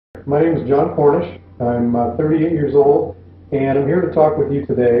My name is John Cornish. I'm 38 years old, and I'm here to talk with you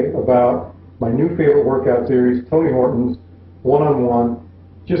today about my new favorite workout series, Tony Horton's One-on-One.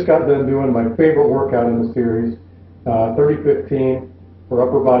 Just got done doing my favorite workout in the series, 30-15 for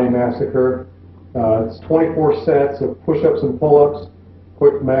Upper Body Massacre. It's 24 sets of push-ups and pull-ups.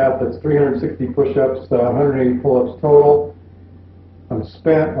 Quick math, that's 360 push-ups, 180 pull-ups total. I'm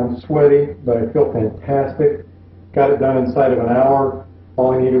spent, I'm sweaty, but I feel fantastic. Got it done inside of an hour.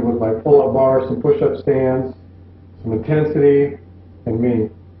 All I needed was my pull-up bar, some push-up stands, some intensity, and me.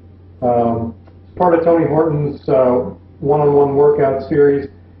 It's part of Tony Horton's one-on-one workout series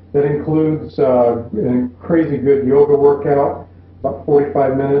that includes a crazy good yoga workout, about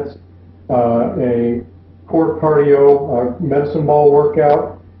 45 minutes, a core cardio medicine ball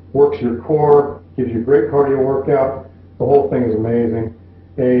workout, works your core, gives you a great cardio workout. The whole thing is amazing.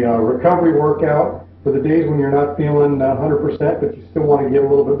 A recovery workout for the days when you're not feeling 100%, but you still want to get a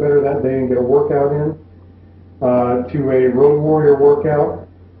little bit better that day and get a workout in. To a road warrior workout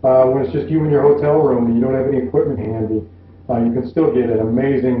when it's just you in your hotel room and you don't have any equipment handy. You can still get an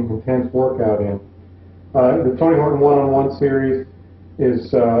amazing, intense workout in. The Tony Horton One-on-One series is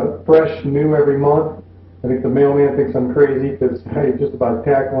fresh, new every month. I think the mailman thinks I'm crazy because I just about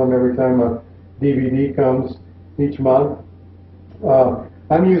tackle him every time a DVD comes each month.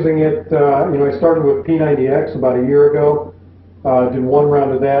 I'm using it, I started with P90x about a year ago. Did one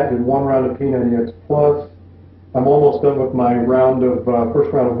round of that, did one round of P90x Plus. I'm almost done with my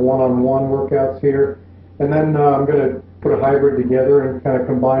first round of one-on-one workouts here. And then I'm going to put a hybrid together and kind of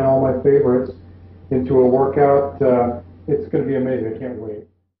combine all my favorites into a workout. It's going to be amazing. I can't wait.